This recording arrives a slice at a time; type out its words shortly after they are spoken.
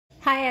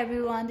Hi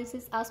everyone, this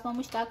is Asma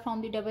Mushtaq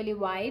from the W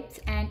Vibes,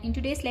 and in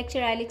today's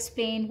lecture I'll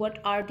explain what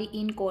are the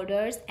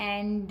encoders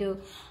and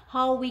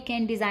how we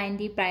can design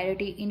the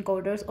priority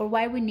encoders, or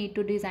why we need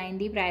to design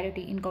the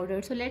priority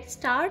encoders. So let's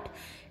start.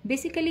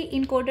 Basically,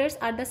 encoders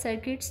are the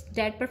circuits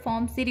that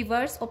performs the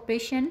reverse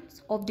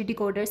operations of the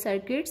decoder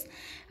circuits.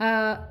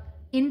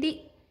 In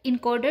the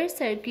encoder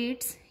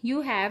circuits,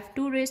 you have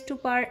 2 raised to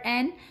power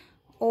n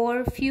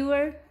or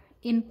fewer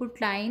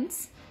input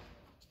lines,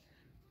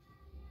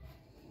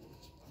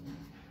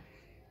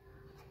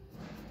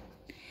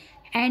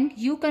 and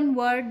you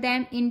convert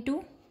them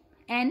into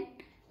n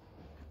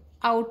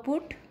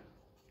output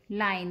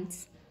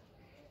lines.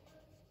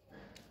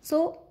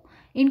 So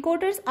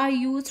encoders are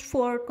used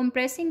for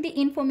compressing the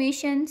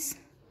informations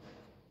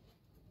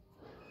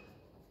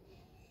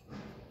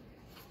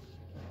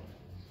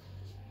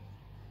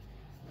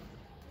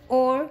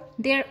or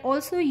they are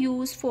also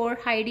used for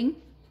hiding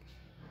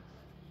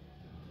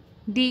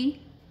the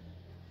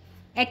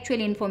actual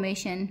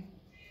information.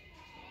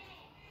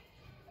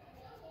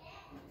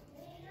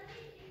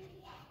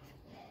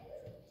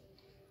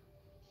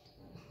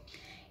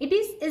 It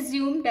is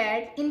assumed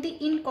that in the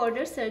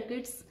encoder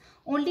circuits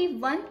only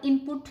one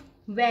input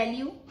has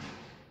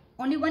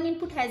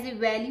a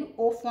value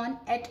of 1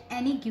 at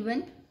any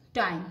given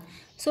time.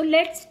 So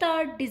let's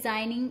start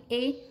designing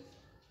a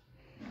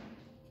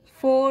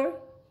 4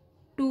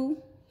 to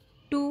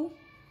 2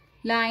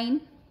 line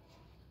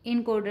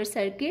encoder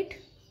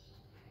circuit.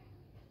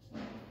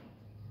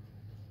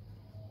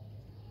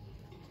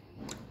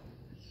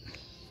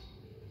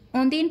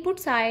 On the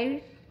input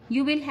side,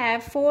 you will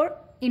have 4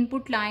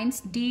 input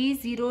lines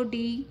D0,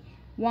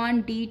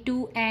 D1,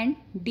 D2 and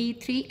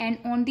D3, and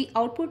on the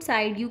output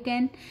side you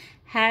can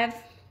have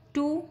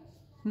 2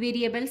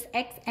 variables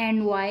X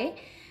and Y.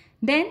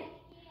 Then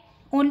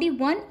only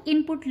one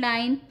input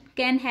line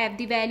can have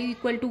the value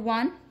equal to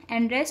 1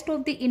 and rest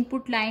of the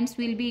input lines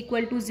will be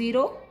equal to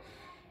 0.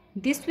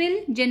 This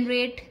will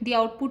generate the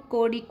output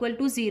code equal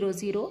to 0,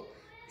 0.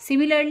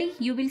 Similarly,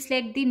 you will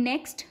select the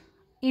next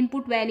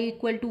input value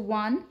equal to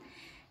 1,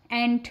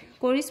 and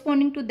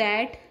corresponding to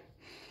that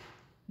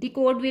the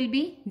code will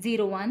be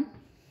 0, 1.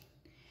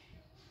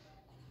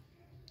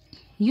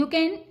 You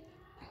can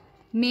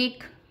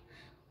make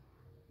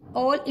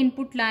all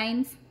input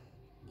lines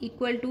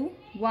equal to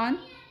 1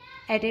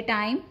 at a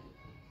time,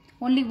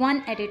 only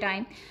 1 at a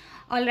time.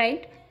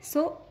 Alright,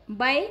 so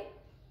by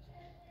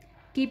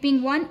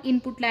keeping one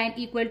input line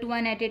equal to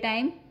 1 at a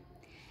time,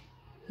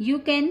 you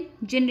can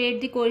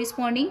generate the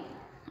corresponding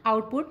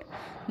output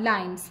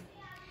lines.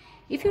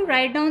 If you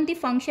write down the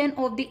function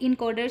of the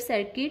encoder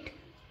circuit,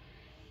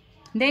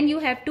 then you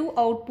have 2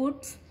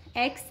 outputs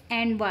X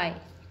and Y,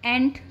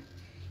 and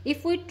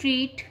if we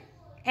treat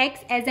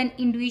X as an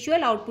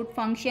individual output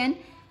function,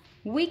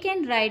 we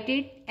can write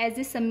it as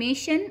a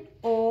summation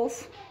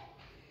of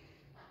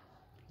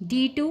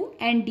D2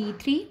 and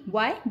D3.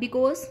 Why?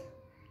 Because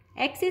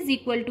X is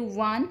equal to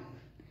 1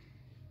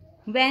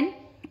 when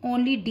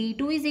only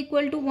D2 is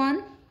equal to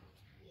 1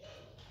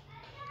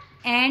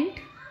 and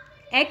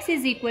X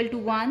is equal to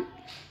 1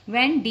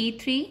 when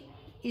D3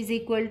 is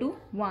equal to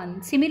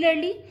 1.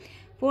 Similarly,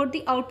 for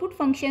the output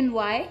function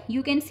Y,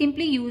 you can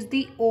simply use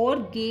the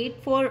OR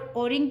gate for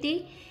ORing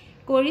the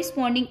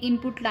corresponding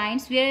input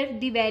lines where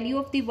the value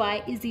of the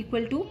Y is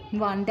equal to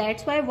 1.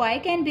 That's why Y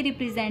can be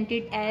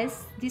represented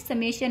as the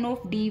summation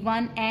of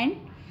D1 and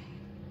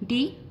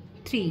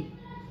D3.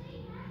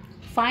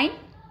 Fine.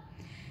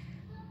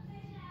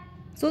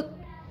 So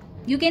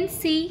you can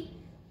see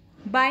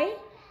by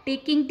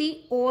taking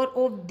the OR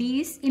of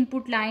these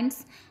input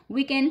lines,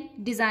 we can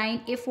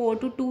design a 4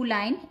 to 2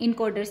 line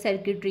encoder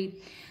circuitry.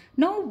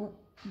 Now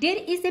there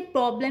is a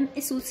problem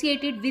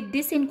associated with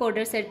this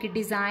encoder circuit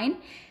design.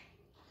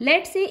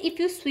 Let's say if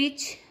you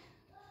switch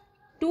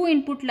 2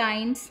 input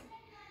lines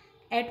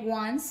at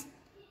once,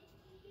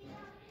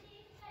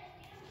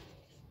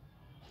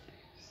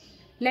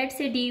 let's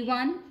say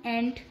D1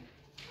 and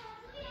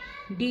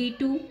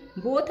D2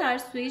 both are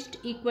switched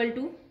equal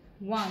to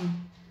 1.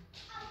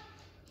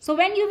 So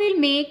when you will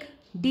make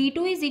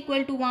D2 is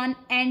equal to 1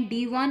 and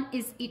D1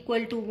 is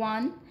equal to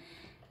 1,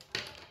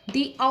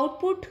 the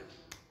output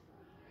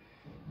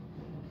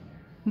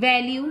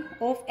value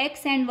of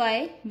X and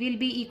Y will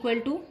be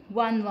equal to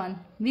 1, 1,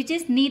 which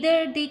is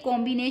neither the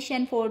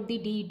combination for the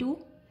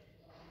D2,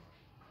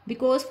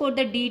 because for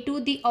the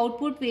D2 the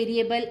output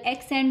variable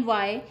X and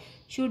Y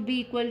should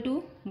be equal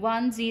to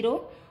 1,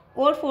 0,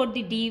 or for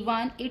the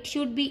D1 it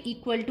should be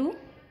equal to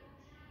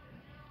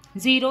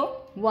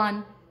 0,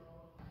 1.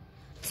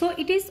 So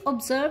it is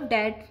observed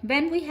that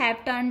when we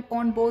have turned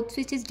on both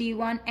switches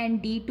D1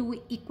 and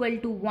D2 equal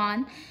to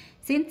 1,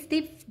 since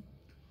the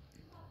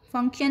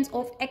functions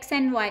of X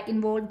and Y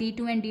involve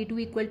D2 and D2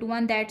 equal to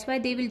 1, that's why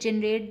they will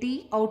generate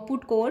the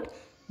output code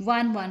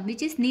 1, 1,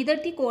 which is neither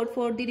the code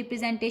for the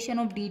representation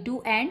of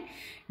D2 and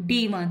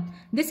D1.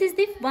 This is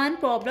the one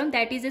problem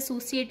that is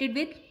associated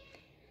with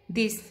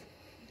this.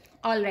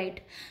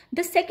 Alright,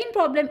 the second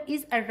problem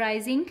is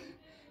arising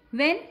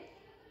when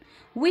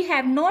we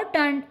have not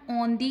turned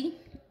on the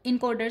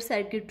encoder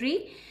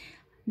circuitry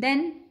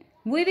then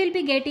we will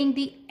be getting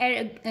the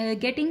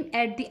getting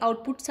at the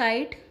output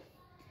side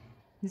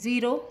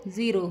 0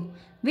 0,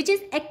 which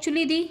is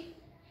actually the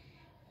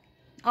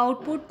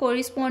output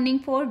corresponding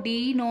for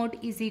D naught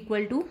is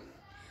equal to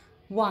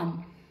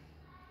 1.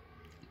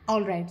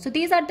 Alright, so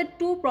these are the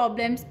two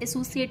problems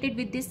associated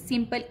with this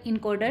simple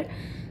encoder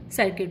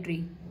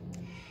circuitry.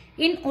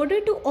 In order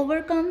to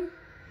overcome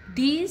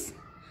these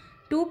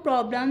two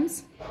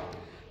problems,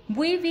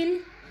 we will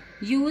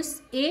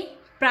use a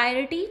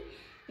priority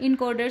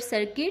encoder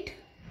circuit.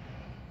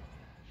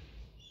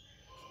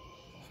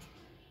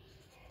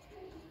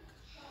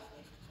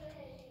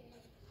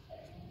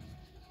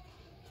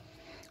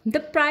 The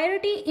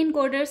priority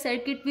encoder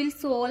circuit will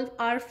solve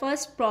our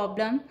first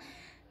problem,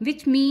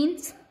 which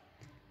means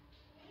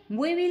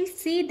we will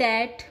see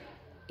that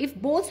if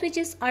both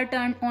switches are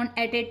turned on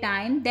at a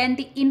time, then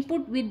the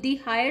input with the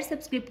higher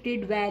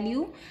subscripted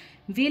value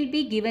will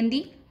be given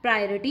the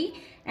priority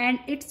and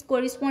its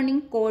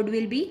corresponding code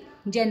will be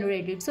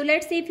generated. So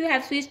let's say if you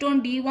have switched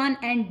on D1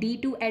 and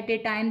D2 at a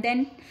time,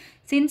 then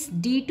since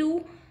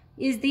D2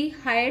 is the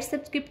higher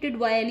subscripted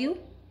value,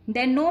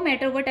 then no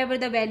matter whatever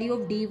the value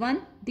of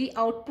D1, the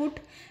output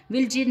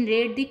will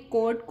generate the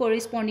code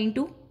corresponding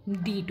to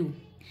D2.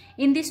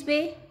 In this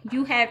way,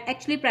 you have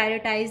actually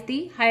prioritized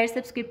the higher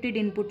subscripted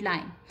input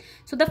line.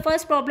 So the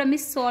first problem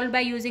is solved by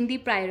using the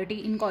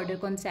priority encoder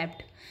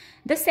concept.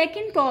 The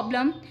second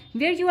problem,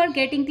 where you are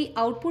getting the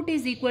output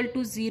is equal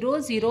to 0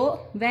 0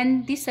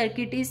 when the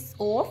circuit is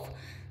off,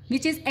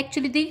 which is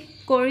actually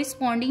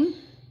corresponding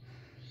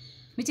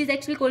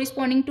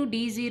to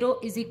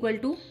D0 is equal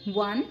to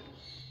 1.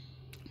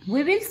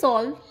 We will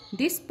solve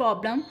this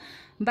problem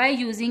by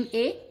using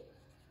a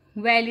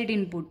valid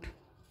input.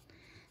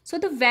 So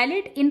the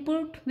valid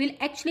input will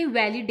actually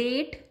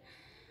validate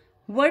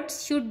what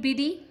should be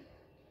the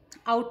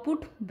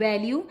output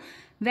value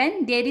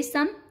when there is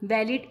some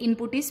valid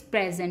input is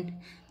present.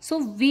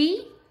 So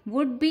V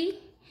would be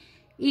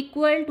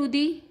equal to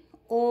the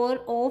OR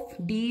of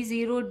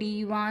D0,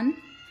 D1,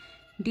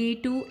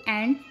 D2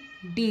 and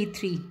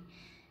D3.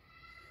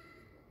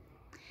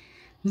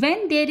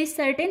 When there is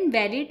certain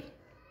valid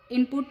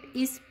input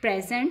is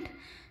present,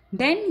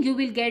 then you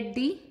will get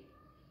the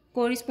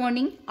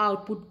corresponding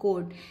output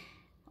code.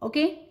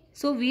 Okay,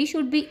 so V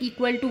should be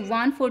equal to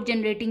 1 for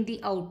generating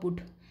the output.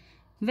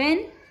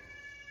 When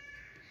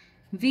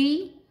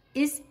V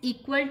is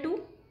equal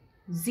to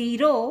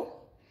 0,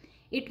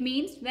 it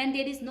means when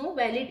there is no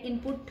valid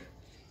input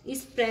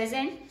is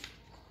present,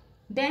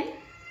 then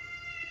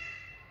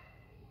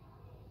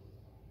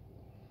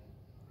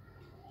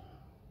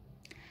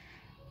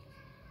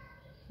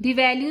the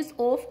values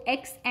of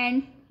X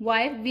and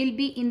Y will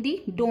be in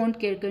the don't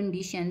care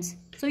conditions.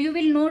 So you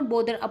will not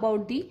bother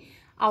about the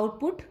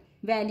output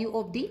value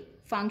of the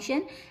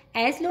function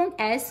as long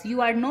as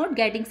you are not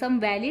getting some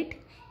valid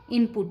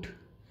input.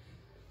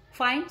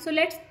 Fine. So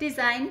let's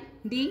design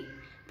the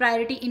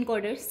priority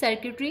encoder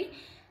circuitry.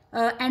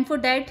 And for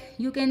that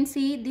you can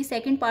see the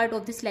second part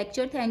of this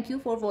lecture. Thank you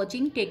for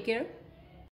watching. Take care.